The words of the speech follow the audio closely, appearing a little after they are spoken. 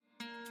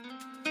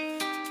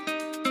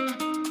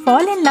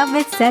Fall in love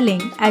with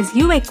selling as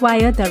you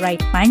acquire the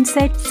right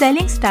mindset,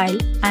 selling style,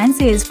 and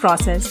sales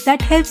process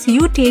that helps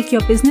you take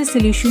your business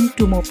solution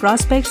to more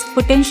prospects,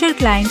 potential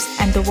clients,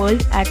 and the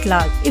world at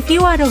large. If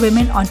you are a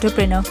women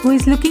entrepreneur who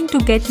is looking to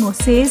get more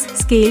sales,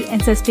 scale,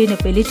 and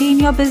sustainability in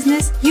your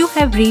business, you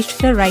have reached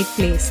the right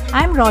place.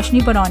 I'm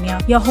Roshni Baronia,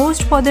 your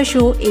host for the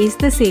show Ace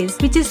the Sales,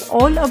 which is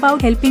all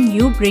about helping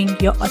you bring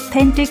your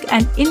authentic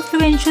and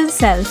influential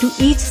self to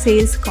each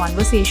sales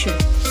conversation.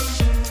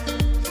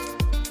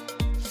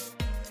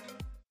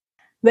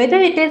 Whether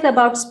it is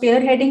about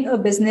spearheading a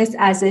business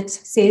as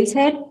its sales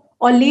head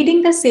or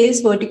leading the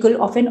sales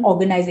vertical of an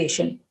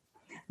organization,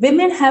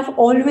 women have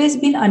always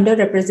been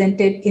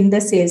underrepresented in the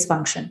sales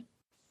function.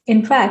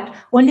 In fact,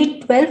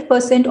 only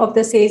 12% of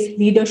the sales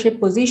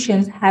leadership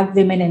positions have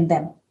women in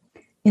them,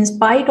 in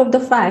spite of the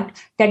fact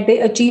that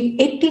they achieve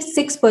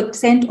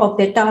 86% of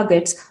their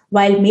targets,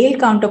 while male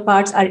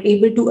counterparts are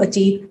able to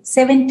achieve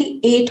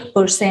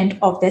 78%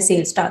 of their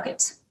sales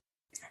targets.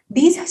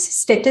 These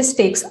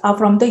statistics are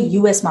from the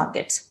US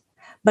markets,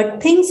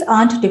 but things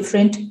aren't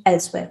different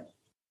elsewhere.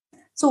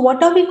 So,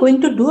 what are we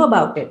going to do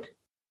about it?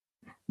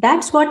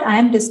 That's what I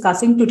am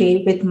discussing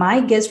today with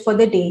my guest for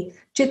the day,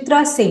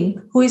 Chitra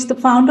Singh, who is the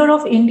founder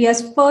of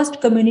India's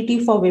first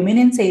community for women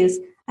in sales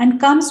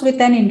and comes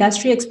with an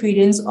industry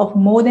experience of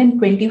more than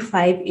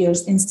 25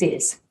 years in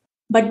sales.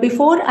 But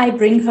before I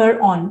bring her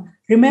on,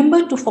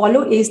 remember to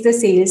follow Ace the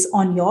Sales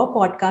on your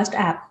podcast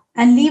app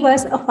and leave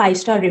us a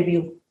 5-star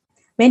review.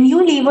 When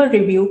you leave a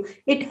review,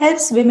 it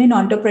helps women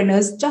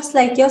entrepreneurs just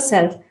like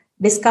yourself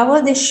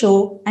discover this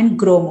show and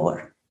grow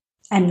more.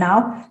 And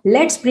now,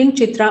 let's bring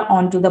Chitra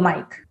onto the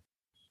mic.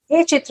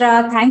 Hey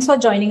Chitra, thanks for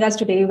joining us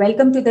today.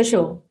 Welcome to the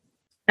show.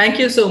 Thank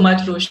you so much,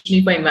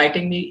 Roshni, for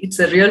inviting me. It's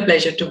a real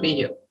pleasure to be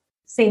here.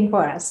 Same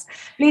for us.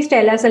 Please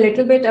tell us a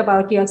little bit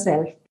about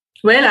yourself.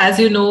 Well, as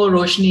you know,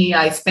 Roshni,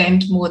 I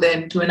spent more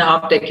than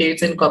 2.5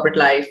 decades in corporate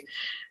life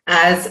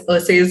as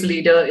a sales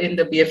leader in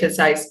the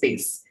BFSI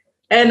space.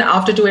 And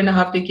after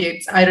 2.5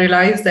 decades, I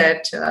realized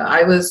that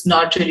I was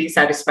not really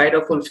satisfied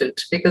or fulfilled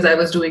because I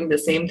was doing the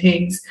same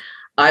things.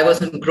 I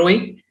wasn't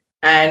growing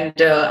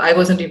and I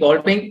wasn't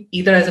evolving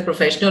either as a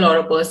professional or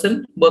a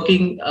person,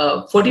 working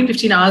 14,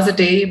 15 hours a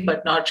day,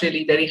 but not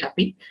really very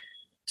happy.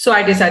 So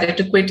I decided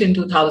to quit in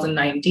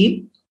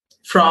 2019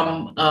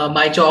 from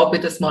my job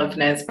with a small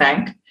finance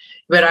bank,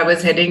 where I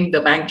was heading the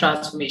bank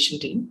transformation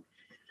team.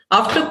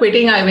 After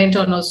quitting, I went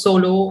on a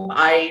solo.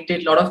 I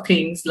did a lot of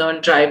things,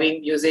 learned driving,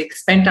 music,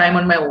 spent time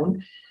on my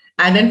own,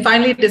 and then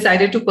finally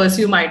decided to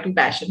pursue my two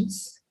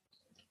passions,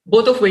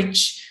 both of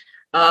which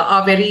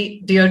are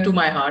very dear to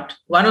my heart.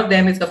 One of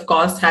them is, of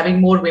course, having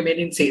more women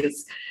in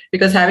sales,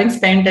 because having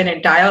spent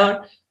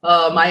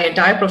my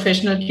entire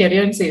professional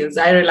career in sales,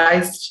 I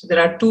realized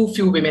there are too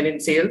few women in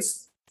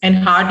sales and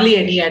hardly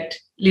any at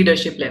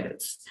leadership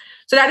levels.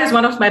 So that is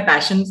one of my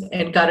passions,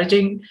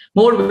 encouraging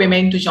more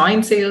women to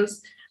join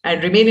sales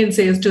and remain in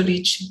sales to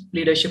reach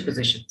leadership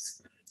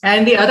positions.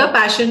 And the other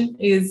passion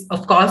is,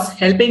 of course,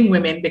 helping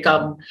women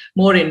become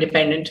more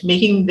independent,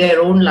 making their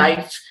own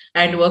life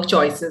and work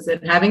choices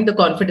and having the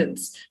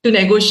confidence to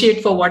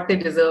negotiate for what they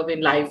deserve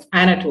in life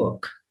and at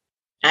work.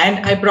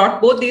 And I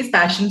brought both these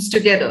passions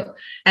together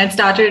and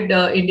started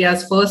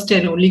India's first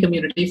and only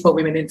community for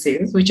women in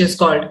sales, which is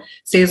called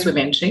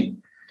SalesWomentoring.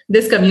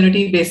 This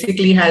community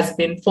basically has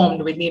been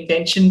formed with the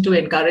intention to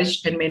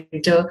encourage and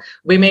mentor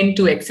women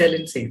to excel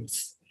in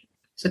sales.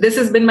 So this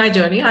has been my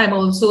journey. I'm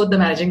also the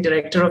managing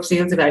director of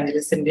Sales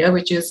Evangelists India,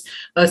 which is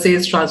a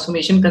sales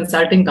transformation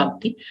consulting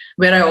company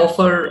where I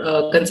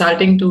offer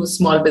consulting to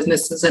small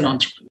businesses and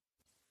entrepreneurs.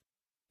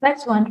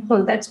 That's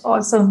wonderful. That's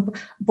awesome.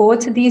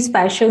 Both these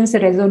passions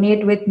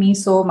resonate with me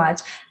so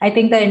much. I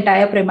think the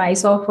entire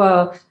premise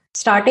of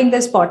starting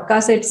this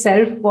podcast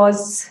itself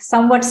was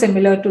somewhat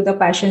similar to the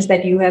passions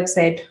that you have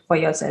said for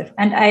yourself.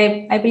 And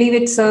I believe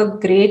it's a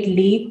great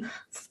leap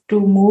to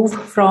move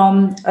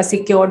from a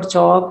secured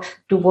job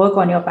to work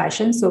on your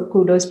passion. So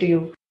kudos to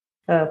you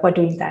for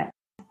doing that.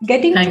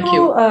 Getting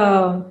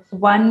to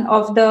one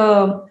of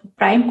the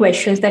prime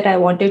questions that I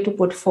wanted to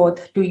put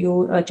forth to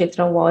you,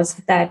 Chitra,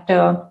 was that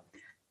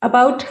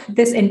about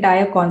this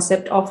entire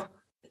concept of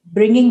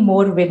bringing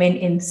more women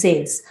in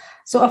sales.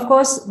 So, of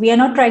course, we are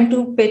not trying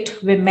to pit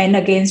women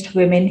against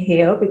women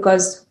here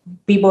because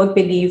we both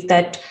believe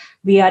that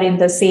we are in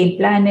the same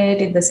planet,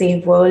 in the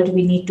same world.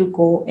 We need to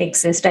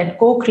coexist and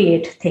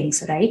co-create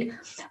things, right?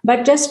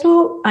 But just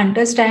to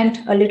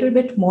understand a little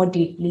bit more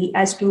deeply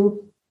as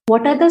to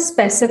what are the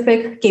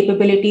specific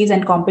capabilities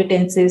and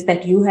competencies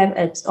that you have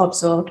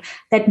observed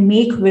that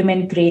make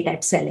women great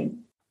at selling?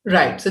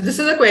 Right. So this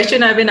is a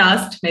question I've been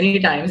asked many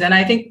times. And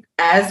I think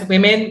as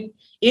women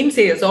in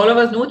sales, all of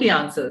us know the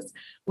answers.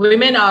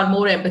 Women are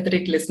more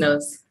empathetic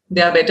listeners.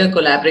 They are better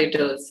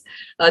collaborators.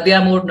 They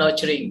are more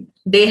nurturing.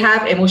 They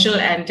have emotional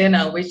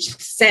antenna, which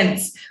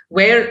sense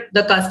where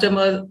the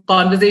customer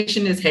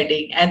conversation is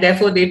heading. And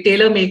therefore, they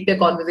tailor make their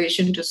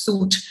conversation to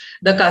suit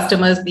the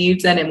customer's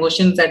needs and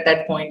emotions at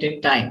that point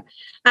in time.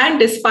 And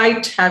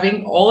despite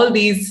having all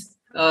these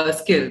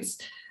skills,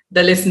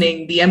 the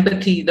listening, the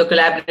empathy, the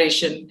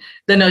collaboration,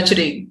 the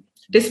nurturing,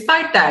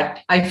 Despite that,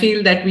 I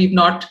feel that we've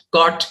not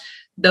got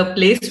the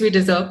place we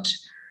deserved.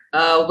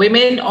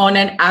 Women, on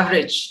an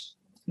average,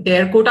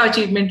 their quota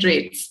achievement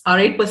rates are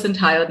 8%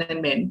 higher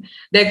than men.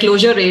 Their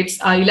closure rates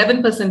are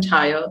 11%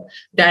 higher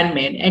than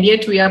men, and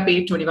yet we are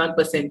paid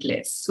 21%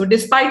 less. So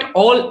despite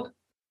all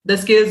the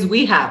skills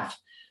we have,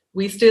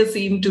 we still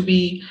seem to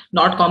be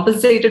not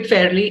compensated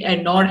fairly,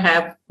 and nor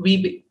are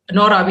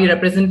we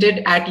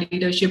represented at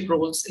leadership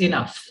roles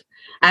enough.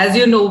 As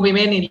you know,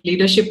 women in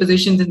leadership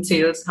positions in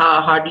sales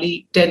are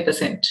hardly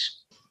 10%.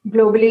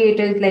 Globally, it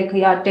is like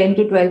 10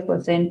 to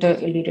 12%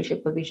 in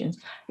leadership positions.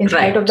 In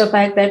spite of the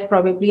fact that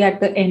probably at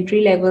the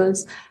entry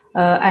levels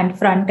and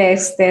front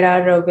desk, there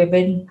are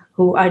women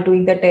who are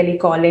doing the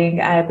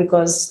telecalling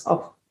because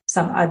of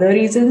some other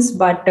reasons.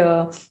 But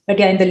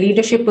yeah, in the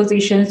leadership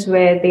positions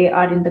where they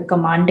are in the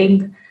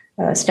commanding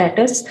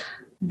status,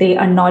 they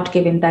are not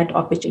given that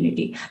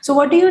opportunity. So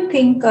what do you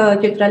think,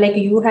 Chitra, like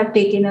you have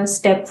taken a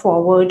step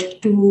forward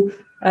to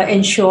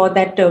ensure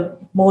that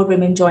more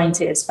women join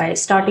sales by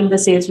starting the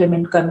sales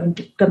women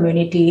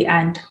community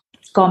and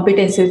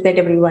competencies that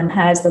everyone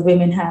has, the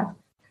women have.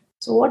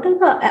 So what are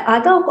the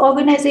other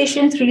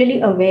organizations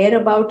really aware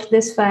about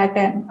this fact,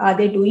 and are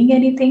they doing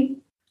anything?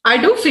 I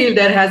do feel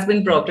there has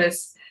been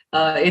progress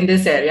in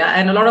this area,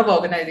 and a lot of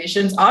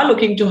organizations are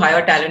looking to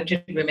hire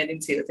talented women in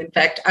sales. In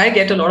fact, I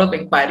get a lot of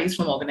inquiries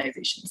from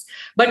organizations,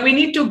 but we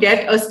need to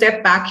take a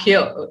step back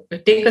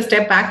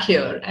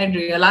here and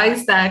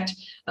realize that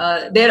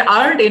there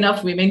aren't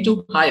enough women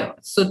to hire.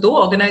 So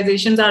though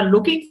organizations are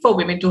looking for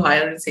women to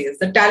hire in sales,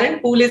 the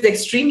talent pool is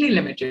extremely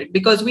limited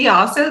because we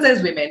ourselves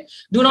as women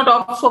do not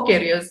opt for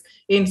careers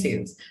in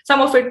sales.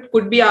 Some of it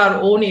could be our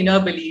own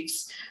inner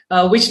beliefs,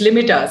 which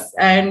limit us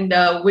and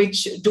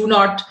which do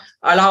not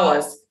allow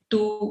us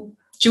to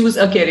choose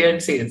a career in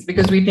sales,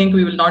 because we think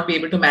we will not be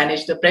able to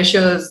manage the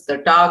pressures, the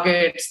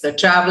targets, the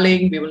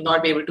traveling. We will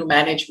not be able to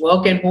manage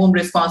work and home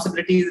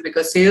responsibilities,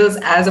 because sales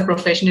as a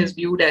profession is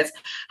viewed as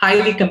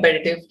highly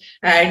competitive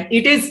and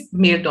it is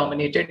male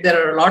dominated. There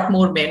are a lot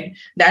more men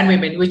than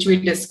women, which we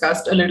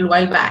discussed a little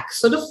while back.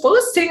 So the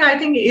first thing I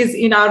think is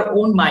in our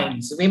own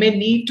minds. Women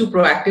need to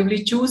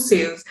proactively choose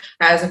sales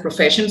as a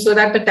profession so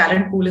that the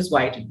talent pool is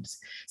widened.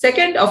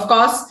 Second, of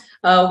course,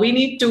 we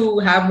need to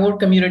have more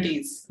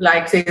communities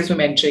like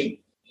SalesWomentoring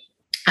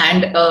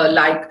and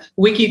like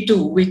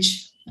Wiki2,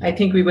 which I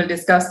think we will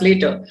discuss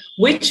later,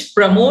 which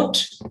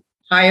promote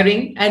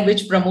hiring and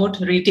which promote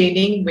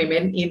retaining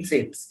women in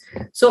sales.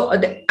 So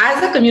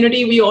as a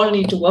community, we all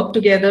need to work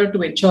together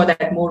to ensure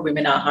that more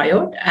women are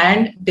hired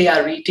and they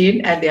are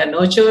retained and they are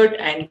nurtured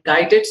and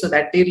guided so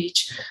that they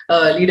reach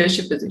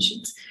leadership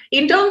positions.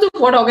 In terms of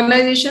what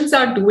organizations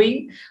are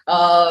doing,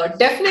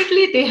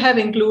 definitely they have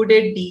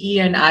included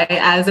DE&I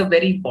as a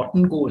very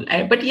important goal.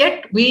 But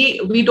yet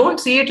we don't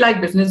see it like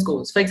business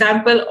goals. For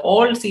example,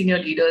 all senior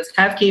leaders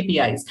have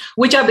KPIs,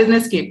 which are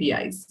business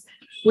KPIs,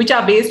 which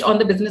are based on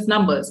the business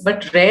numbers.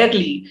 But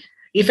rarely,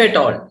 if at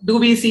all, do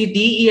we see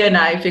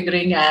DE&I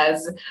figuring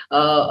as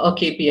a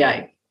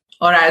KPI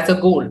or as a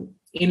goal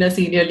in a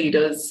senior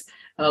leader's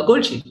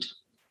goal sheet.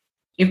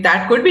 If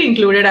that could be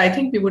included, I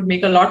think we would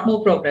make a lot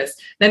more progress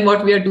than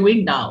what we are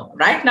doing now.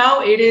 Right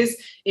now, it is,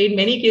 in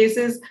many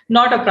cases,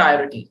 not a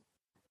priority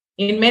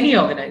in many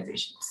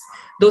organizations.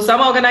 Though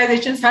some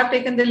organizations have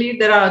taken the lead,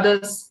 there are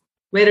others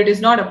where it is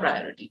not a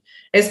priority,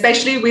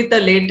 especially with the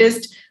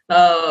latest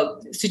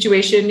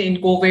situation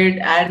in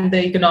COVID and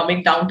the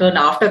economic downturn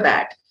after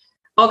that.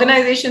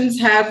 Organizations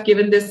have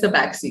given this a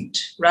backseat.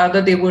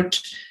 Rather, they would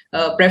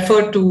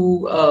prefer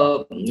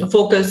to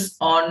focus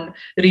on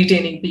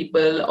retaining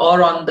people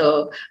or on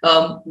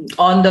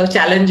the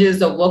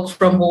challenges of work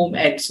from home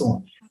and so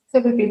on.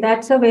 Absolutely.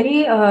 That's a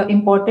very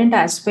important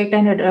aspect,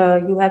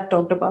 and you have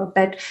talked about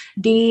that.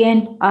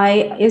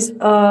 D&I is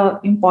an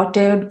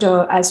important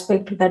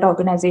aspect that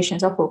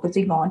organizations are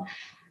focusing on.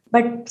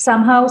 But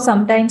somehow,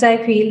 sometimes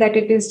I feel that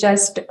it is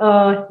just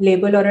a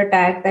label or a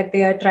tag that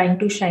they are trying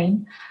to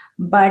shine.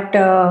 But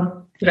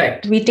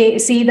right. We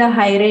see the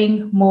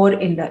hiring more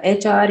in the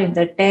HR, in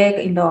the tech,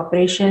 in the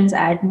operations,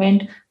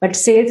 admin, but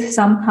sales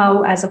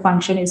somehow as a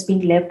function is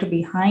being left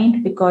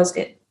behind because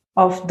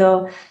of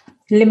the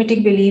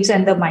limiting beliefs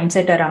and the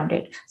mindset around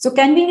it. So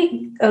can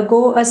we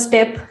go a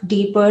step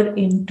deeper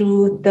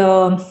into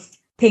the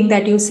thing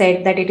that you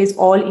said, that it is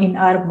all in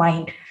our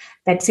mind,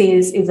 that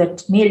sales is a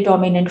male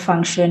dominant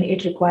function.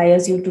 It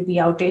requires you to be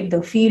out in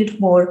the field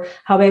more.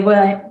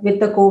 However, with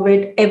the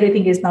COVID,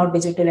 everything is now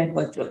digital and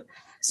virtual.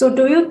 So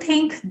do you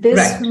think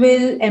this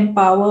will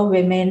empower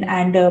women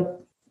and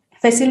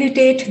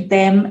facilitate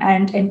them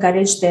and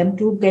encourage them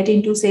to get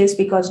into sales,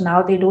 because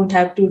now they don't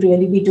have to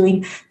really be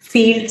doing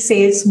field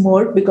sales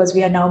more because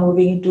we are now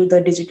moving into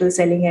the digital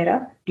selling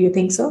era? Do you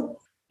think so?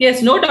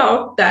 Yes, no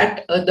doubt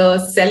that the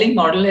selling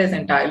model has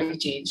entirely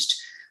changed.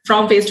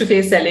 from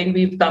face-to-face selling,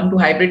 we've come to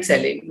hybrid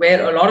selling,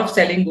 where a lot of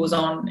selling goes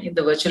on in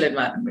the virtual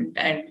environment.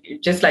 And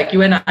just like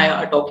you and I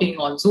are talking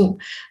on Zoom,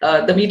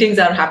 the meetings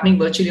are happening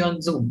virtually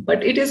on Zoom.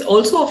 But it is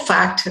also a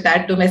fact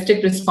that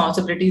domestic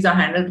responsibilities are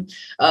handled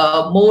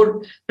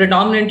more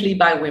predominantly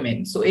by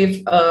women. So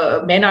if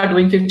men are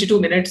doing 52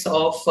 minutes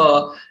of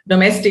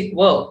domestic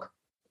work,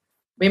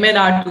 women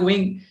are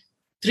doing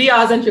 3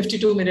 hours and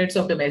 52 minutes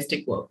of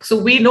domestic work. So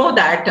we know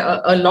that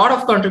a lot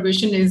of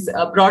contribution is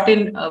brought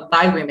in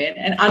by women.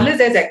 And unless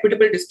there's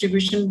equitable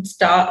distribution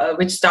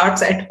which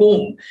starts at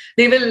home,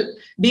 they will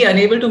be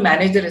unable to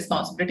manage the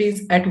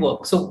responsibilities at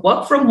work. So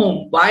work from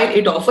home, while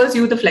it offers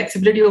you the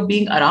flexibility of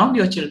being around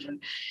your children,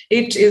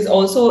 it is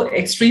also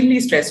extremely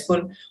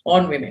stressful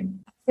on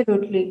women.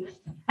 Absolutely.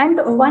 And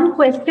one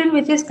question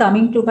which is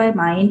coming to my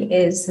mind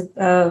is,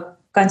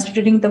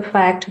 considering the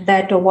fact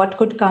that what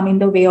could come in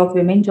the way of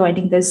women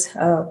joining this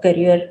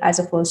career as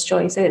a first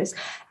choice is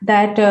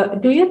that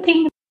do you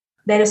think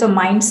there is a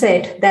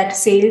mindset that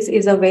sales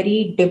is a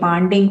very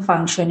demanding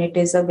function? It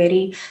is a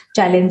very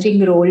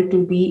challenging role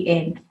to be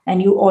in,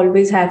 and you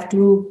always have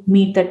to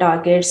meet the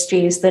targets,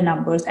 chase the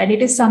numbers, and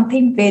it is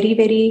something very,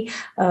 very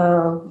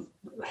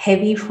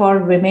heavy for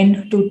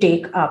women to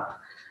take up.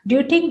 Do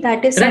you think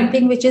that is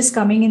something which is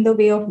coming in the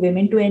way of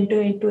women to enter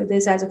into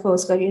this as a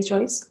first career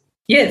choice?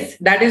 Yes,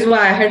 that is why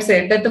I had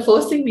said that the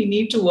first thing we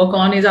need to work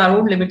on is our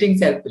own limiting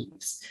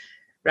self-beliefs,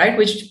 right?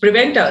 Which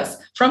prevent us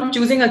from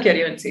choosing a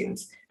career in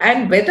sales.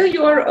 And whether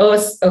you're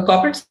a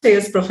corporate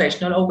sales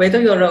professional or whether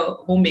you're a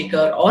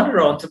homemaker or an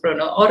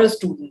entrepreneur or a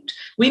student,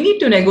 we need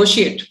to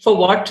negotiate for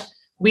what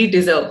we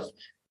deserve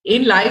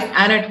in life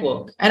and at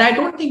work. And I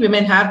don't think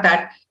women have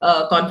that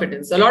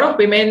confidence. A lot of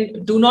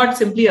women do not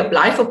simply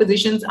apply for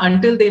positions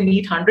until they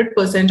meet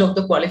 100% of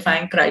the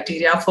qualifying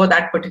criteria for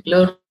that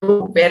particular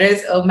role.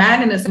 Whereas a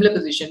man in a similar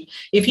position,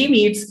 if he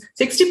meets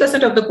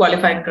 60% of the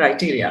qualifying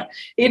criteria,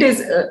 it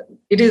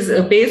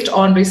is based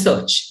on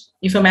research.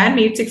 If a man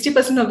meets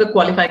 60% of the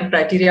qualifying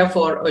criteria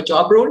for a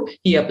job role,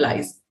 he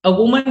applies. A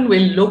woman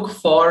will look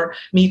for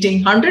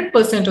meeting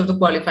 100% of the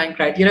qualifying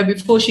criteria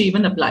before she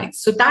even applies.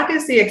 So that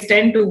is the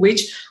extent to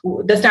which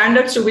the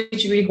standards to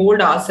which we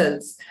hold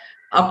ourselves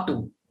up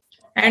to.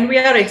 And we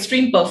are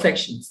extreme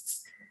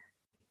perfectionists.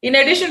 In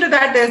addition to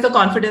that, there's the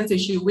confidence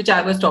issue, which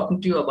I was talking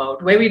to you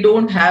about, where we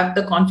don't have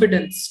the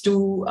confidence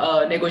to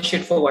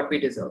negotiate for what we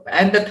deserve.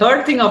 And the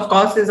third thing, of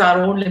course, is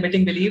our own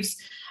limiting beliefs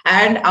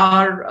and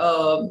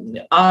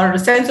our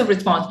sense of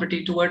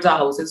responsibility towards our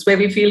houses, where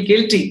we feel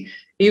guilty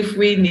if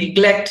we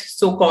neglect,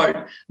 so-called,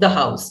 the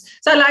house.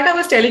 So like I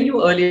was telling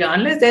you earlier,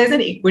 unless there's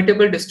an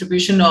equitable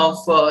distribution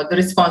of the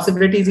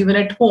responsibilities even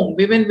at home,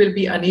 women will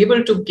be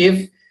unable to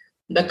give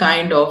the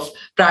kind of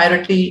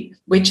priority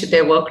which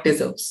their work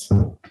deserves.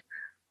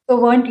 So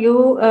weren't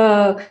you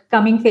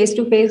coming face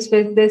to face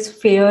with this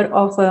fear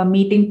of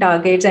meeting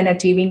targets and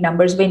achieving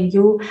numbers when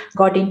you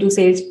got into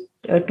sales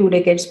 2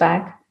 decades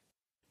back?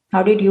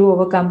 How did you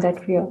overcome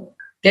that fear?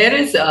 There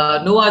is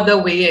no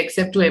other way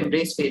except to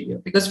embrace failure,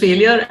 because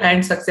failure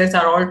and success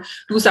are all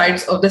two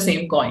sides of the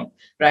same coin,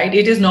 right?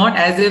 It is not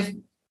as if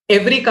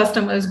every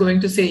customer is going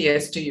to say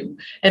yes to you,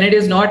 and it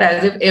is not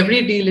as if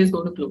every deal is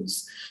going to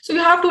close. So you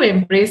have to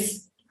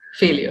embrace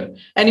failure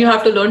and you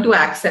have to learn to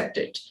accept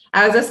it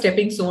as a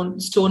stepping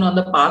stone on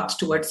the path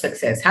towards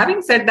success.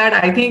 Having said that,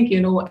 I think,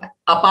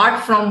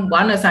 apart from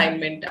one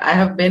assignment, I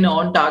have been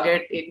on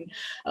target in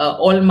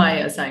all my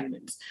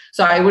assignments.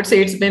 So I would say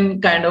it's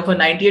been kind of a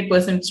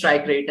 98%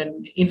 strike rate.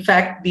 And in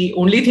fact, the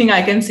only thing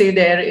I can say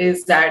there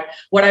is that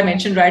what I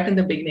mentioned right in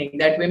the beginning,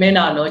 that women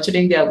are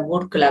nurturing, they are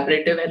more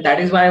collaborative. And that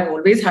is why I've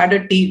always had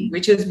a team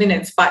which has been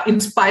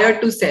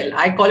inspired to sell.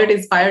 I call it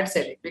inspired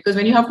selling, because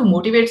when you have to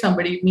motivate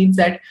somebody, it means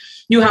that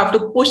you have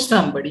to push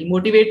somebody.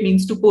 Motivate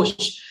means to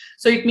push.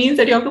 So it means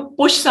that you have to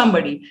push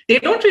somebody. They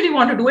don't really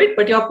want to do it,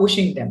 but you're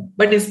pushing them.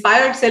 But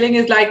inspired selling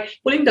is like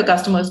pulling the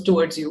customers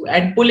towards you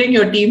and pulling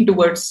your team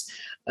towards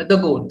the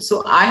goal.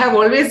 So I have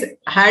always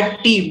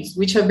had teams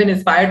which have been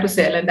inspired to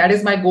sell. And that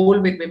is my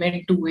goal with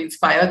women, to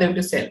inspire them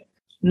to sell,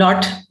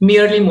 not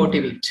merely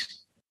motivate.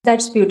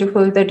 That's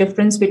beautiful. The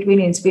difference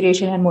between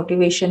inspiration and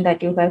motivation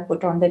that you have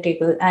put on the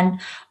table. And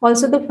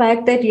also the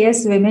fact that,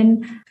 yes,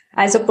 women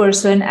as a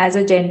person, as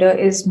a gender,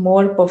 is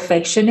more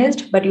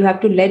perfectionist, but you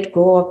have to let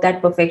go of that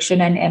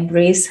perfection and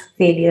embrace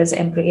failures,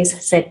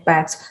 embrace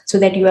setbacks, so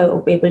that you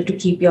are able to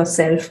keep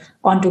yourself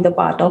onto the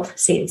path of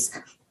sales.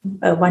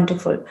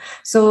 Wonderful.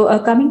 So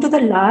coming to the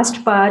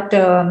last part,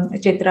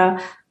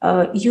 Chitra,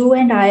 you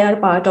and I are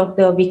part of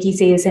the Wiki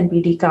Sales and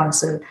BD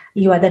Council.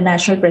 You are the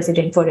national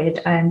president for it,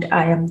 and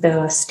I am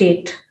the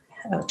state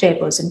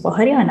chairperson for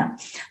Haryana.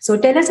 So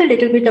tell us a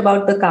little bit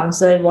about the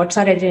council. What's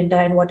our agenda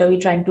and what are we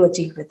trying to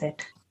achieve with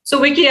it? So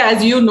Wiki,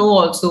 as you know,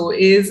 also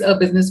is a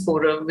business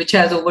forum which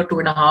has over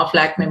 2.5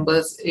 lakh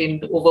members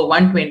in over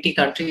 120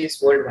 countries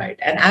worldwide.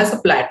 And as a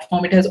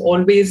platform, it has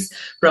always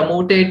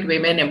promoted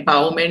women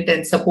empowerment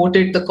and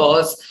supported the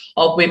cause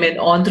of women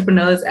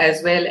entrepreneurs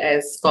as well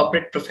as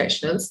corporate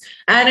professionals.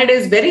 And it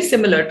is very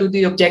similar to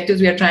the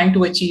objectives we are trying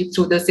to achieve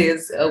through the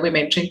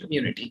SalesWomentoring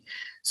community.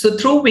 So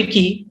through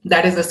Wiki,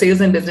 that is the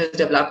sales and business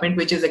development,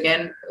 which is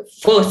again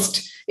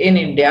first in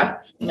India,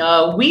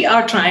 we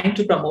are trying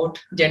to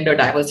promote gender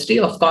diversity,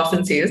 of course,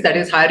 in sales, that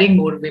is hiring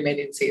more women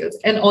in sales,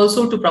 and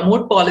also to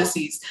promote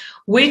policies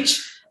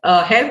which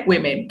help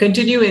women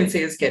continue in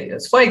sales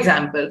careers. For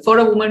example, for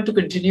a woman to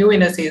continue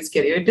in a sales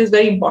career, it is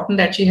very important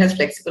that she has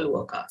flexible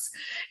work hours.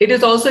 It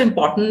is also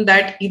important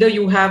that either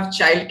you have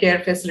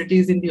childcare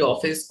facilities in the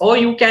office or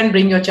you can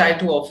bring your child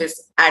to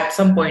office at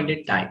some point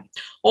in time.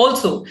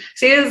 Also,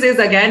 sales is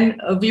again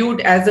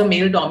viewed as a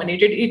male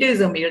dominated. It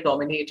is a male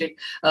dominated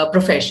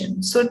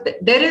profession. So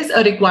there is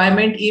a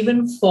requirement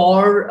even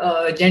for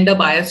gender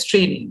bias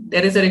training.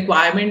 There is a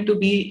requirement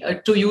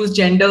to use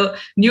gender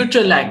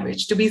neutral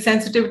language, to be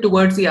sensitive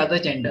towards the other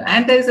gender.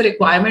 And there is a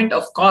requirement,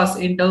 of course,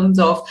 in terms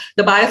of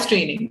the bias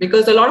training,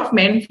 because a lot of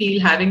men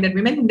feel having that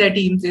women in their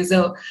teams is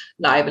a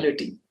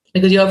liability,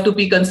 because you have to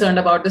be concerned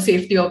about the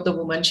safety of the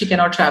woman, she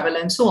cannot travel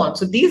and so on.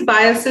 So these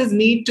biases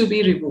need to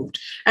be removed.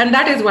 And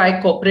that is why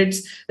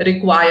corporates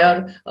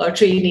require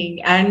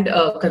training and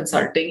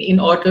consulting in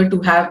order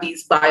to have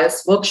these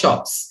bias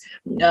workshops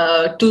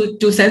to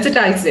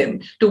sensitize them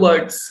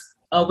towards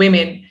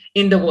women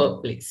in the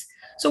workplace.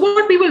 So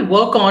what we will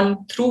work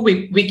on through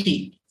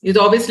Wiki is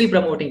obviously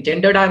promoting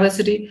gender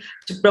diversity,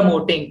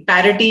 promoting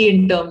parity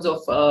in terms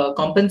of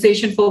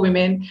compensation for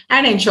women,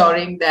 and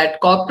ensuring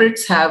that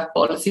corporates have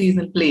policies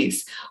in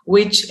place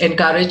which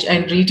encourage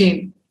and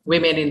retain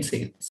women in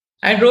sales.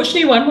 And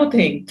Roshni, one more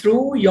thing,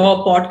 through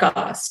your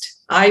podcast,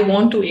 I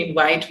want to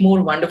invite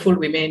more wonderful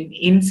women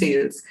in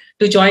sales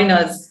to join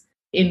us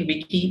in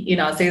Wiki, in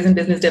our Sales and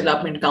Business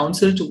Development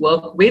Council, to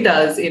work with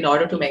us in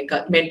order to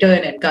mentor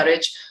and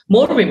encourage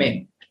more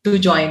women to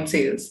join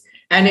sales,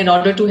 and in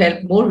order to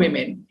help more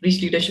women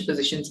reach leadership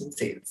positions in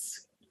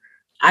sales.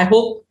 I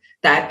hope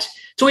that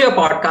through your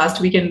podcast,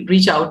 we can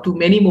reach out to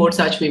many more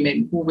such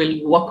women who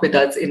will work with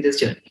us in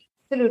this journey.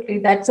 Absolutely.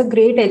 That's a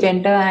great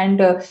agenda.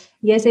 And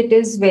yes, it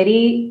is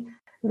very,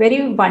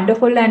 very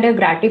wonderful and a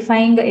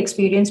gratifying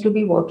experience to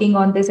be working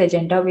on this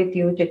agenda with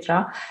you,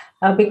 Chitra,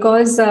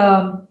 because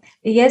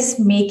yes,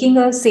 making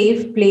a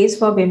safe place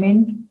for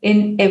women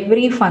in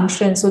every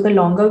function. So the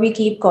longer we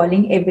keep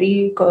calling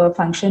every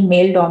function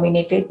male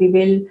dominated, we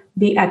will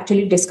be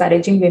actually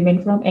discouraging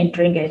women from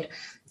entering it.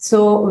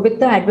 So with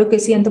the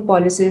advocacy and the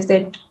policies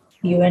that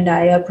you and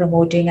I are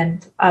promoting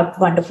and our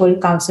wonderful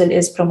council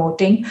is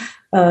promoting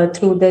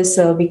through this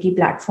Wiki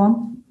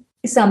platform,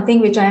 is something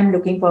which I am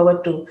looking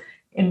forward to.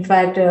 In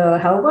fact,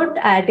 how about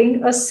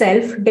adding a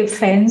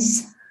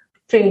self-defense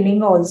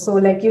training also,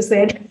 like you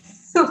said?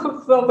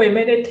 For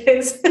women, it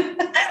is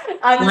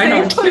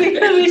unsafe.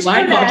 We should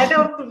add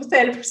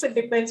a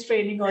self-defense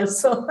training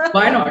also.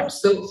 Why not?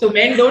 So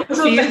men don't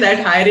feel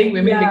that hiring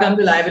women becomes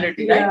a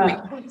liability,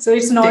 right? So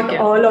it's not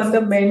all on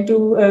the men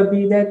to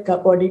be their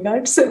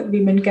bodyguards.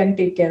 Women can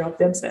take care of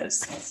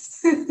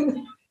themselves.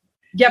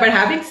 Yeah, but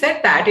having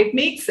said that, it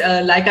makes,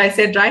 like I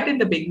said right in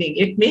the beginning,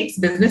 it makes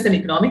business and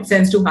economic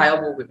sense to hire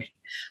more women.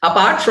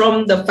 Apart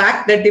from the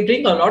fact that they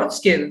bring a lot of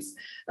skills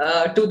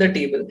to the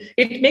table,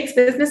 it makes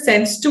business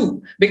sense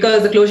too,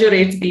 because the closure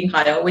rates being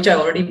higher, which I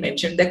already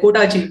mentioned, the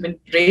quota achievement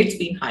rates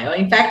being higher.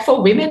 In fact,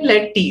 for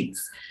women-led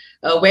teams,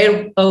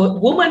 where a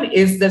woman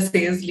is the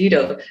sales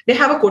leader, they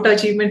have a quota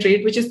achievement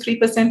rate which is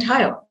 3%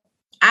 higher.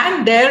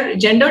 And their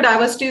gender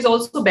diversity is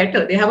also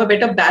better. They have a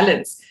better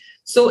balance.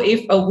 So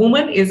if a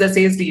woman is a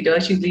sales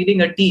leader, she's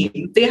leading a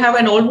team, they have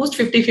an almost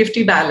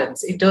 50-50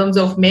 balance in terms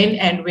of men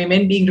and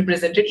women being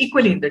represented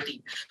equally in the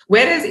team.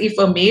 Whereas if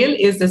a male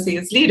is the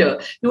sales leader,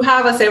 you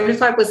have a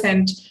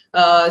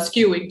 75%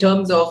 skew in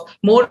terms of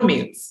more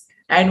males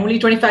and only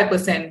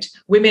 25%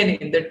 women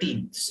in the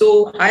team.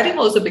 So hiring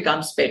also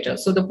becomes better.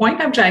 So the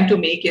point I'm trying to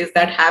make is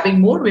that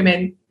having more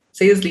women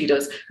sales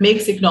leaders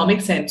makes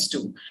economic sense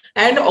too,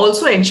 and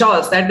also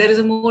ensures that there is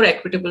a more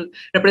equitable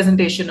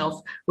representation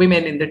of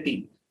women in the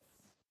team.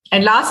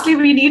 And lastly,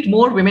 we need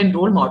more women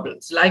role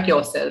models like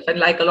yourself and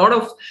like a lot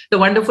of the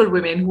wonderful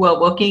women who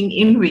are working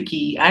in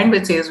Wiki and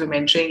with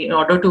SalesWomentoring in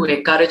order to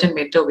encourage and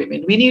mentor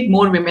women. We need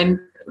more women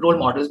role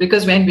models,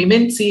 because when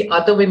women see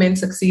other women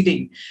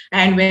succeeding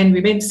and when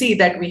women see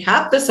that we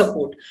have the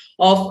support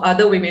of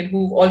other women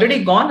who've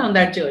already gone on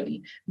that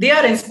journey, they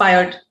are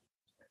inspired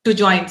to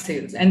join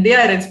sales and they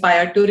are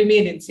inspired to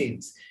remain in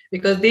sales,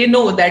 because they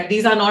know that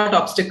these are not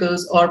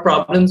obstacles or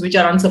problems which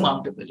are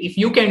unsurmountable. If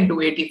you can do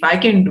it, if I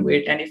can do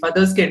it, and if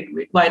others can do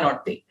it, why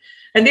not they?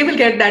 And they will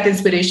get that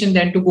inspiration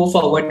then to go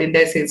forward in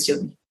their sales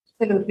journey.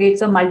 Absolutely.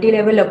 It's a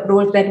multi-level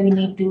approach that we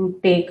need to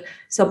take: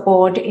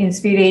 support,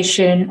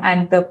 inspiration,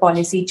 and the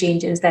policy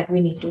changes that we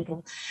need to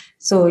do.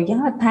 So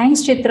yeah,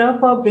 thanks Chitra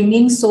for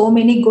bringing so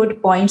many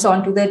good points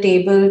onto the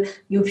table.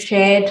 You've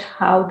shared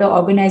how the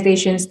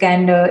organizations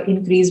can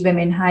increase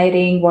women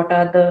hiring, what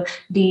are the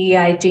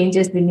DEI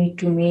changes we need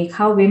to make,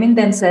 how women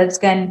themselves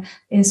can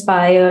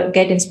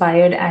get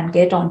inspired and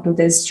get onto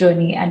this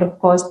journey, and of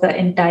course the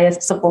entire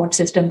support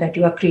system that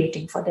you are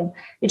creating for them.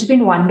 It's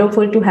been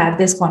wonderful to have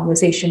this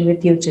conversation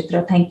with you,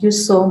 Chitra. Thank you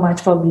so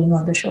much for being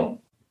on the show.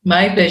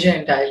 My pleasure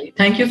entirely.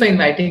 Thank you for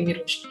inviting me,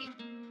 Roshni.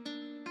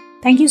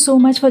 Thank you so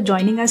much for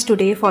joining us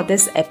today for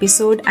this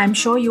episode. I'm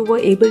sure you were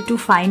able to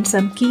find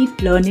some key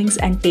learnings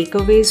and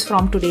takeaways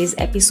from today's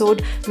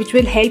episode, which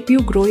will help you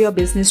grow your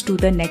business to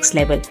the next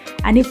level.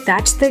 And if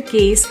that's the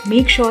case,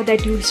 make sure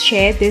that you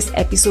share this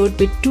episode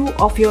with 2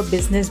 of your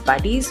business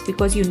buddies,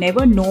 because you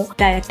never know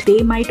that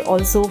they might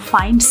also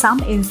find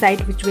some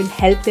insight which will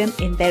help them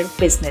in their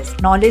business.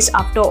 Knowledge,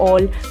 after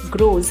all,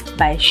 grows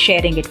by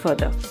sharing it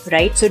further,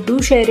 right? So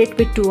do share it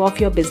with 2 of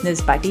your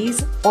business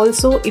buddies.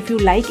 Also, if you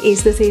like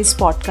Ace the Sales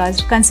podcast,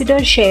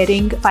 consider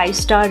sharing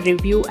 5-star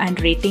review and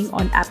rating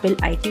on Apple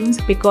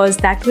iTunes, because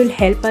that will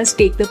help us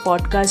take the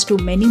podcast to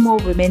many more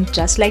women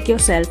just like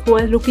yourself who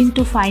are looking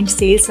to find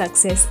sales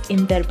success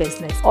in their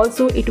business.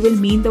 Also, it will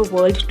mean the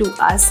world to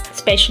us,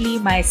 especially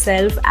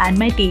myself and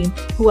my team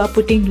who are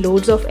putting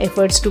loads of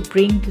efforts to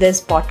bring this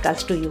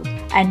podcast to you.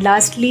 And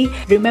lastly,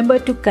 remember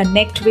to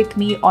connect with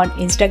me on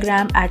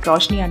Instagram at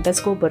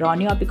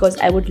Roshni_Baronia, because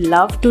I would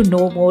love to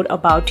know more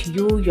about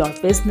you, your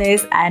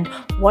business, and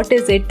what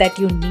is it that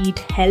you need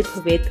help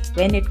with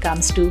when it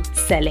comes to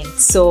selling.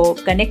 So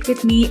connect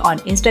with me on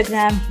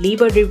Instagram,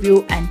 leave a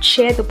review, and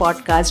share the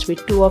podcast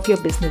with 2 of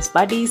your business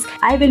buddies.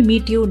 I will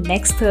meet you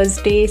next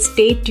Thursday.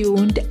 Stay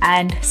tuned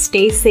and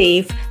stay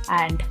safe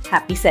and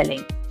happy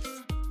selling.